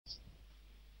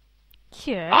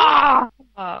Yeah. Ah!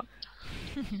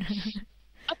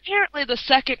 Apparently the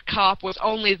second cop was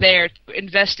only there to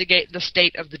investigate the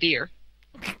state of the deer.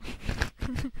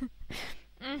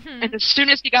 And as soon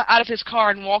as he got out of his car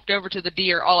and walked over to the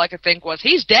deer, all I could think was,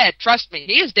 he's dead, trust me,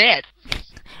 he is dead.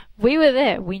 We were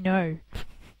there, we know.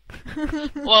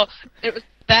 Well, it was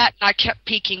that, and I kept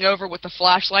peeking over with the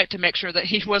flashlight to make sure that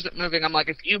he wasn't moving. I'm like,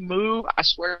 if you move, I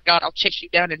swear to God, I'll chase you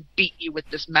down and beat you with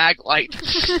this mag light.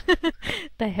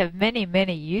 They have many,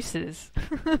 many uses.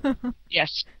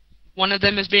 Yes. One of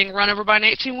them is being run over by an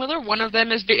 18-wheeler. One of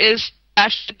them is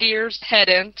bash the deer's head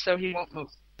in so he won't move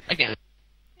again.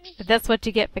 But that's what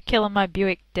you get for killing my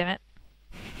Buick, damn it.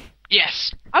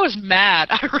 Yes. I was mad.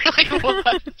 I really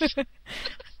was.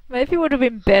 Maybe it would have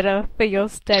been better for your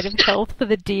state of health for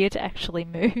the deer to actually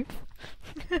move.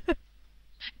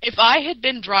 If I had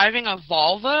been driving a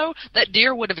Volvo, that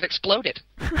deer would have exploded.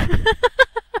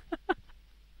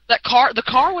 The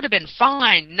car would have been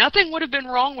fine. Nothing would have been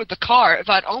wrong with the car if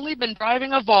I'd only been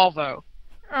driving a Volvo.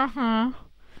 Uh-huh.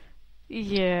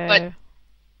 Yeah. But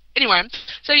anyway,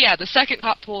 so yeah, the second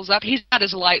cop pulls up. He's got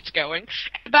his lights going.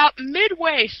 About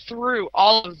midway through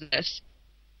all of this,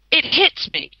 it hits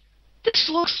me. This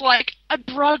looks like a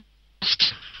drug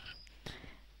bust.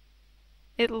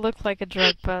 It looked like a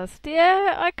drug bust.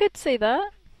 Yeah, I could see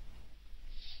that.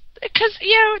 Because,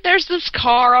 there's this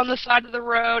car on the side of the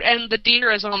road, and the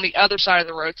deer is on the other side of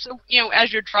the road. So,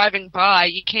 as you're driving by,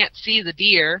 you can't see the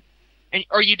deer,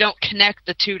 or you don't connect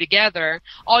the two together.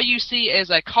 All you see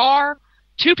is a car,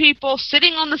 two people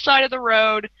sitting on the side of the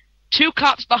road, two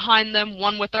cops behind them,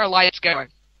 one with their lights going.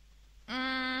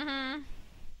 Mm-hmm.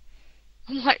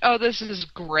 I'm like, oh, this is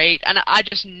great. And I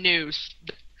just knew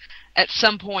at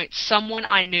some point someone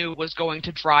I knew was going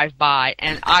to drive by,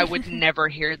 and I would never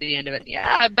hear the end of it.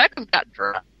 Yeah, Becca's got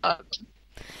drugs.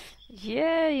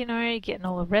 Yeah, getting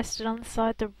all arrested on the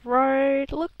side of the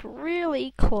road. Looked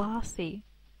really classy.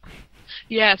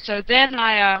 Yeah, so then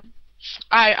I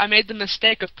made the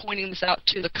mistake of pointing this out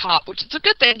to the cop, which is a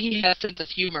good thing he has sense of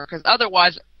humor, because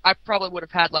otherwise I probably would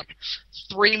have had,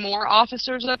 3 more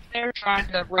officers up there trying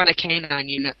to run a canine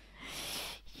unit.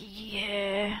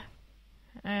 Yeah.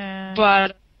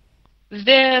 But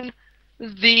then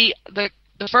the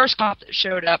first cop that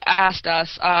showed up asked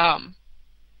us,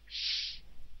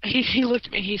 he looked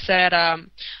at me, he said,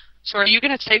 so are you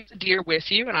going to take the deer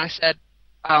with you? And I said,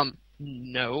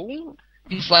 no.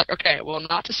 He's like, okay, well,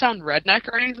 not to sound redneck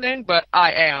or anything, but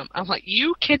I am. I'm like,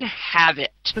 you can have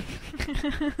it.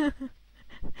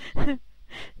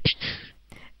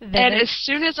 And as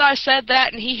soon as I said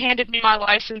that and he handed me my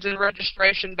license and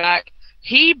registration back,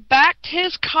 he backed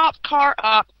his cop car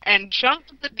up and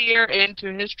chunked the deer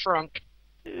into his trunk.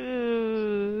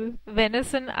 Ooh,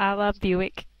 venison a la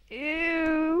Buick.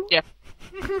 Ew. Yeah.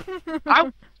 I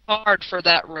was hard for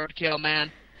that roadkill,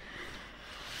 man.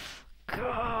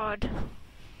 God.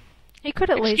 He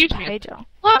could at least page her.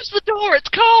 Close the door, it's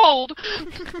cold!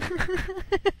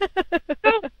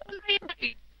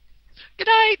 Good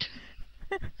night!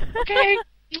 Okay.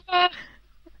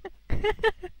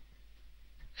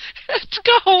 It's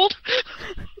cold.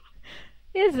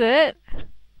 Is it?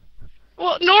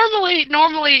 Well, normally,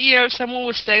 if someone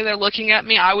was staying there looking at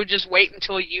me, I would just wait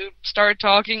until you started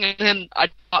talking, and then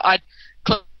I'd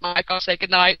click the mic, I'll say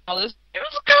goodnight, all this. It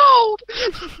was cold!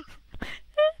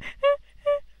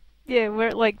 Yeah, we're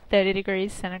at 30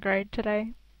 degrees centigrade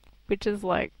today, which is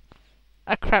a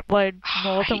crap load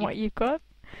more than what you've got.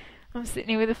 I'm sitting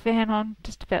here with a fan on,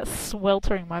 just about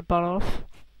sweltering my butt off.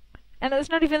 And it's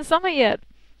not even summer yet.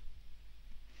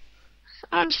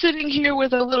 I'm sitting here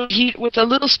with a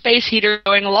little space heater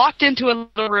going, locked into a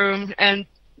little room, and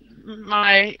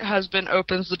my husband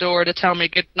opens the door to tell me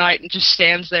good night and just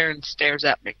stands there and stares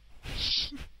at me.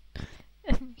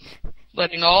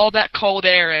 Letting all that cold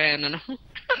air in, and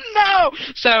no!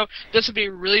 So this would be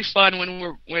really fun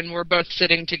when we're both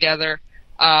sitting together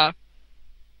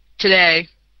today.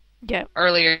 Yep.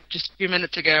 Earlier, just a few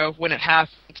minutes ago, when it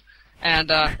happened,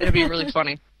 and it'll be really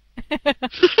funny.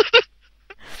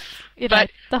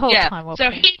 But the whole yeah, time. So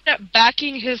he ended up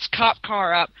backing his cop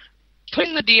car up,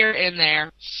 putting the deer in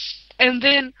there, and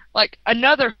then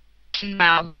another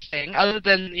mouth thing, other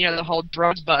than the whole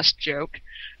drugs bust joke,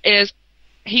 is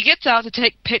he gets out to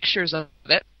take pictures of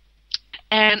it,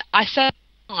 and I said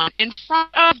in front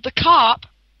of the cop,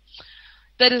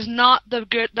 that is not the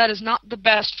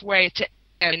best way to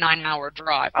end a 9-hour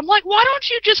drive. I'm like, why don't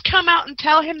you just come out and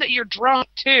tell him that you're drunk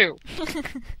too?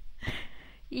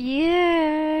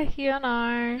 Yeah,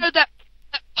 That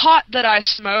pot that I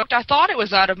smoked, I thought it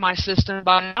was out of my system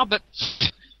by now, but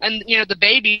and the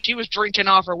baby, she was drinking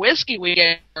off her whiskey we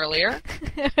gave earlier.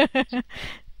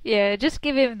 Yeah, just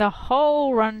give him the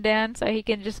whole rundown so he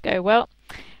can just go, well,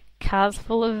 car's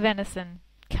full of venison.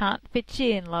 Can't fit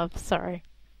you in, love. Sorry.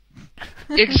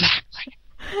 Exactly.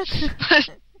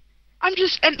 I'm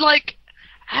just, and like,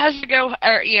 as we go,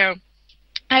 or,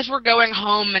 as we're going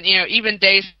home and, even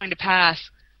days going to pass,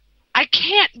 I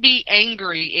can't be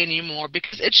angry anymore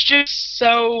because it's just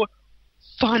so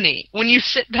funny when you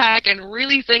sit back and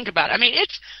really think about it. I mean,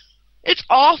 it's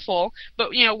awful, but,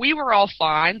 we were all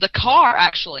fine. The car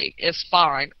actually is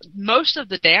fine. Most of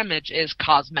the damage is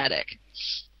cosmetic.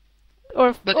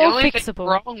 Or But the only fixable. thing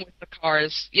wrong with the car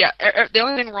is, the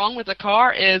only thing wrong with the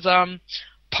car is,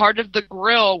 part of the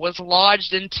grill was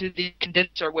lodged into the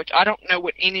condenser, which I don't know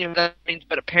what any of that means,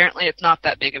 but apparently it's not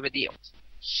that big of a deal.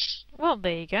 Well,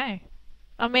 there you go.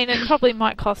 I mean, it probably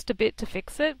might cost a bit to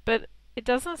fix it, but it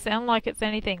doesn't sound like it's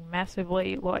anything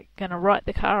massively, like, gonna write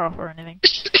the car off or anything.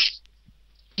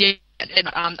 Yeah, and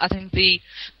I think the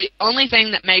only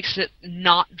thing that makes it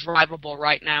not drivable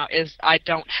right now is I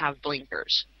don't have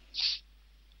blinkers.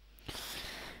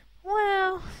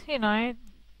 Well,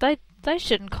 they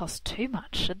shouldn't cost too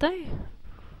much, should they?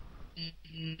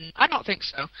 I don't think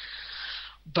so.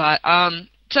 But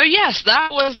so yes,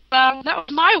 that was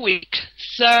my week.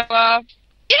 So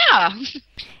yeah.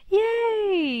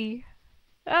 Yay!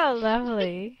 Oh,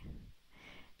 lovely.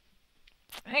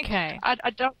 Okay. I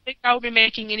don't think I'll be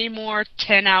making any more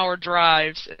 10-hour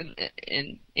drives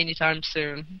in anytime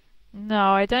soon.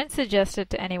 No, I don't suggest it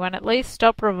to anyone. At least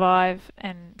stop, revive,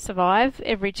 and survive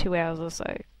every 2 hours or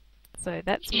so. So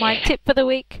that's my tip for the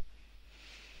week.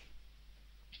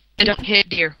 And don't hit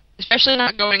deer. Especially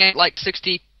not going at like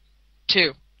 62.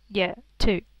 Yeah,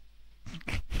 2.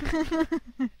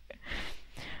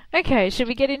 Okay, should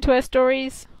we get into our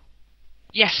stories?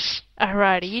 Yes.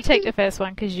 Alrighty, you take the first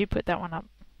one because you put that one up.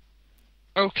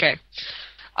 Okay.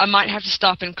 I might have to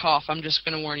stop and cough. I'm just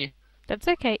going to warn you. That's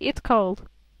okay. It's cold.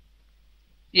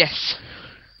 Yes.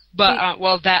 But,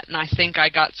 that, and I think I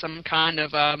got some kind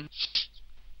of,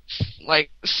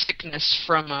 sickness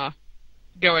from,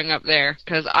 going up there,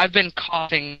 because I've been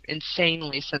coughing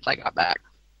insanely since I got back.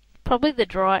 Probably the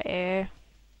dry air.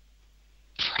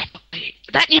 Probably.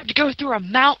 That you have to go through a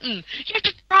mountain. You have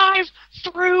to drive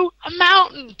through a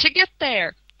mountain to get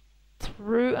there.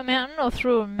 Through a mountain or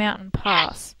through a mountain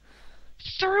pass?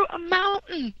 Through a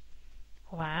mountain.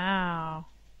 Wow.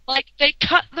 Like, they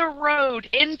cut the road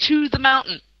into the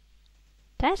mountain.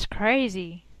 That's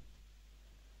crazy.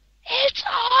 It's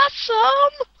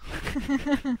awesome!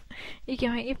 You're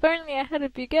going, if only I had a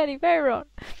Bugatti Veyron.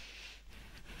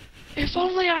 If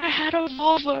only I had a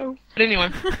Volvo. But anyway.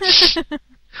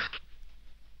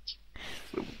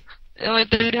 The only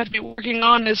thing I'd have to be working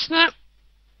on is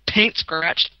paint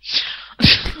scratched.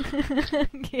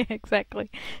 Yeah,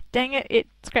 exactly. Dang it, it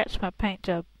scratched my paint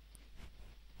job.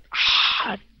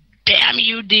 Ah, damn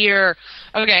you, dear.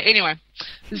 Okay, anyway.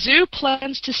 Zoo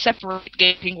plans to separate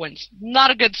gay penguins.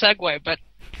 Not a good segue, but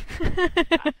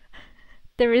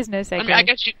there is no segue. I mean,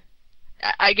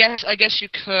 I guess you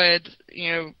could,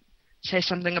 say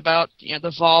something about,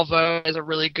 the Volvo is a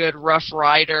really good Rough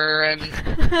Rider and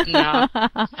no.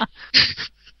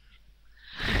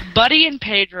 Buddy and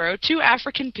Pedro, 2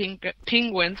 African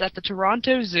penguins at the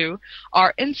Toronto Zoo,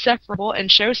 are inseparable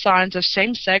and show signs of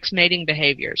same-sex mating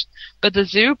behaviors. But the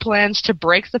zoo plans to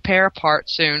break the pair apart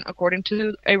soon, according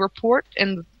to a report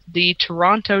in the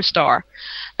Toronto Star.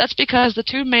 That's because the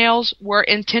 2 males were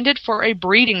intended for a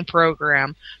breeding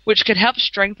program, which could help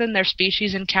strengthen their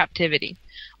species in captivity.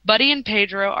 Buddy and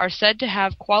Pedro are said to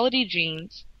have quality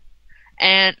genes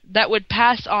and that would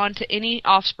pass on to any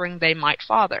offspring they might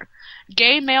father.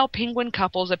 Gay male penguin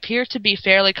couples appear to be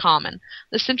fairly common.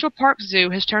 The Central Park Zoo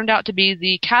has turned out to be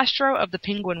the Castro of the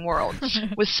penguin world,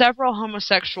 with several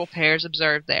homosexual pairs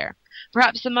observed there.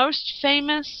 Perhaps the most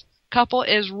famous couple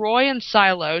is Roy and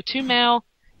Silo, 2 male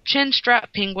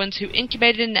chin-strap penguins who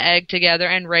incubated an egg together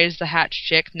and raised the hatched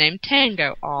chick named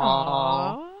Tango.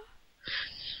 Aww.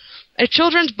 A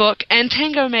children's book, And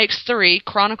Tango Makes 3,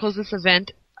 chronicles this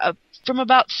event from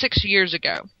about 6 years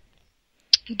ago.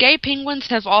 Gay penguins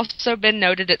have also been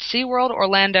noted at SeaWorld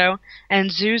Orlando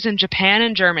and zoos in Japan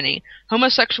and Germany.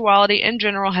 Homosexuality in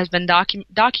general has been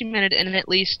documented in at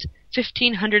least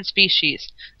 1,500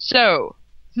 species. So,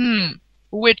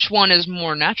 which one is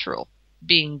more natural?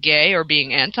 Being gay or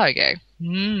being anti-gay?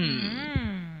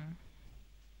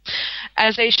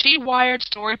 As a She Wired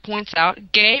story points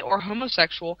out, gay or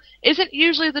homosexual isn't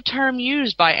usually the term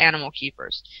used by animal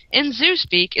keepers. In zoo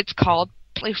speak, it's called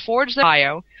they forged the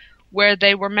bio, where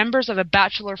they were members of a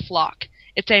bachelor flock.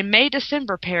 It's a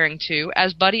May-December pairing too,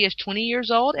 as Buddy is 20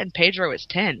 years old and Pedro is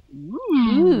 10.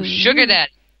 Ooh, sugar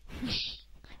daddy.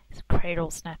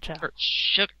 Cradle snatcher. Or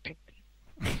sugar penguin.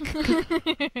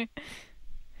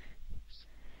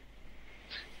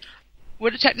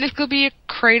 Would it technically be a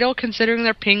cradle considering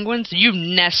they're penguins? You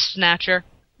nest snatcher.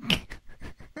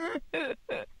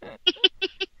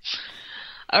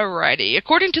 Alrighty.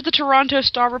 According to the Toronto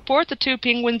Star Report, the two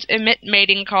penguins emit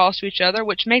mating calls to each other,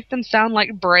 which make them sound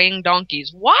like braying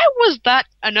donkeys. Why was that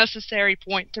a necessary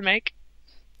point to make?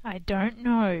 I don't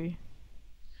know.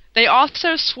 They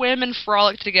also swim and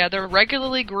frolic together,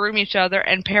 regularly groom each other,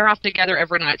 and pair off together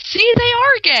every night. See, they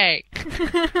are gay!